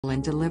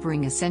and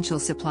delivering essential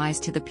supplies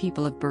to the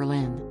people of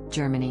Berlin,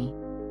 Germany.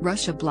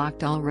 Russia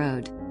blocked all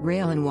road,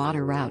 rail and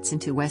water routes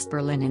into West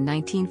Berlin in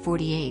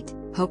 1948,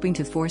 hoping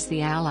to force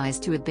the Allies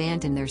to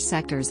abandon their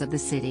sectors of the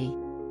city.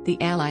 The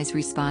Allies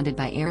responded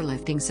by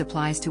airlifting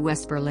supplies to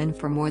West Berlin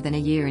for more than a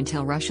year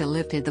until Russia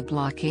lifted the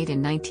blockade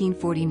in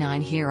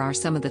 1949. Here are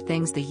some of the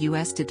things the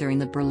U.S. did during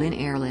the Berlin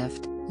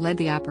Airlift. Led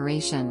the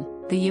operation,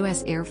 the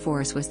U.S. Air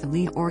Force was the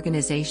lead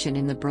organization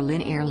in the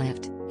Berlin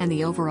Airlift, and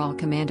the overall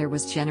commander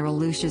was General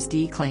Lucius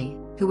D,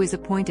 who was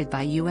appointed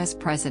by U.S.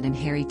 President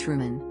Harry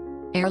Truman.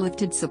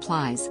 Airlifted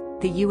supplies,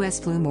 the U.S.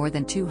 flew more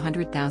than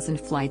 200,000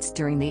 flights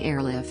during the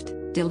airlift,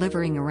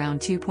 delivering around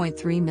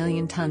 2.3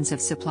 million tons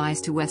of supplies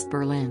to West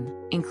Berlin,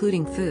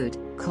 including food,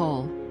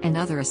 coal, and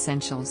other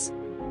essentials.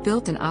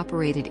 Built and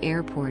operated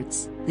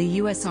airports, the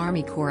U.S.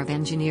 Army Corps of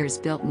Engineers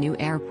built new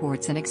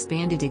airports and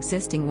expanded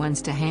existing ones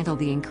to handle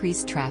the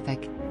increased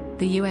traffic.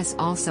 The U.S.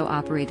 also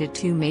operated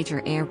two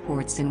major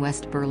airports in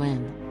West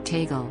Berlin,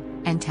 Tegel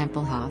and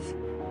Tempelhof.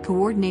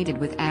 Coordinated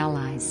with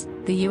allies,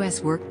 the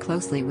U.S. worked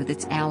closely with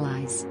its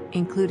allies,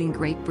 including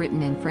Great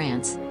Britain and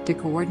France, to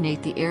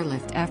coordinate the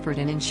airlift effort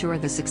and ensure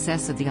the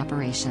success of the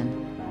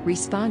operation.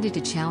 Responded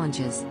to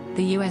challenges,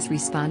 the U.S.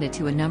 responded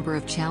to a number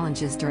of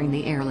challenges during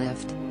the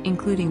airlift,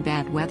 including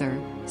bad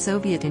weather,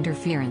 Soviet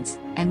interference,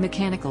 and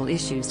mechanical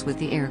issues with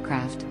the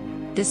aircraft.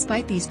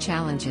 Despite these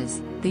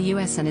challenges, the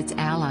U.S. and its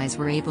allies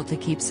were able to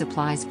keep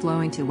supplies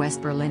flowing to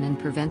West Berlin and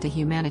prevent a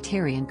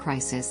humanitarian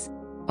crisis.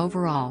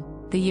 Overall,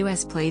 the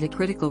U.S. played a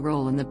critical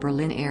role in the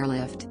Berlin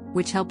Airlift,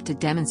 which helped to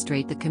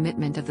demonstrate the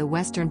commitment of the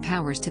Western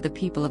powers to the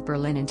people of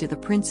Berlin and to the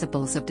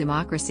principles of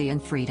democracy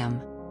and freedom.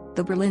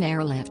 The Berlin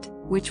Airlift,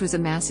 which was a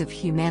massive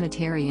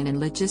humanitarian and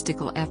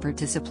logistical effort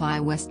to supply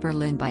West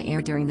Berlin by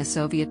air during the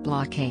Soviet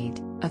blockade,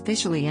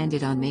 officially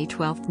ended on May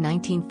 12,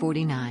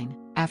 1949,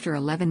 after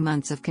 11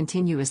 months of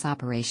continuous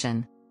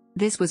operation.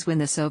 This was when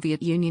the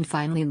Soviet Union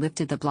finally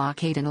lifted the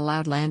blockade and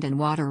allowed land and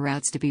water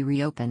routes to be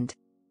reopened.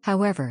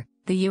 However,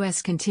 the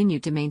U.S.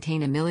 continued to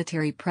maintain a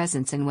military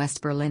presence in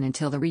West Berlin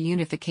until the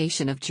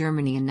reunification of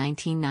Germany in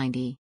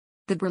 1990.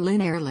 The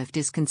Berlin Airlift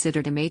is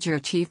considered a major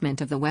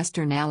achievement of the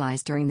Western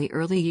Allies during the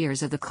early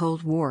years of the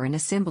Cold War and a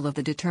symbol of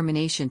the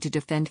determination to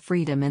defend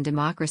freedom and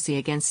democracy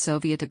against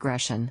Soviet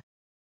aggression.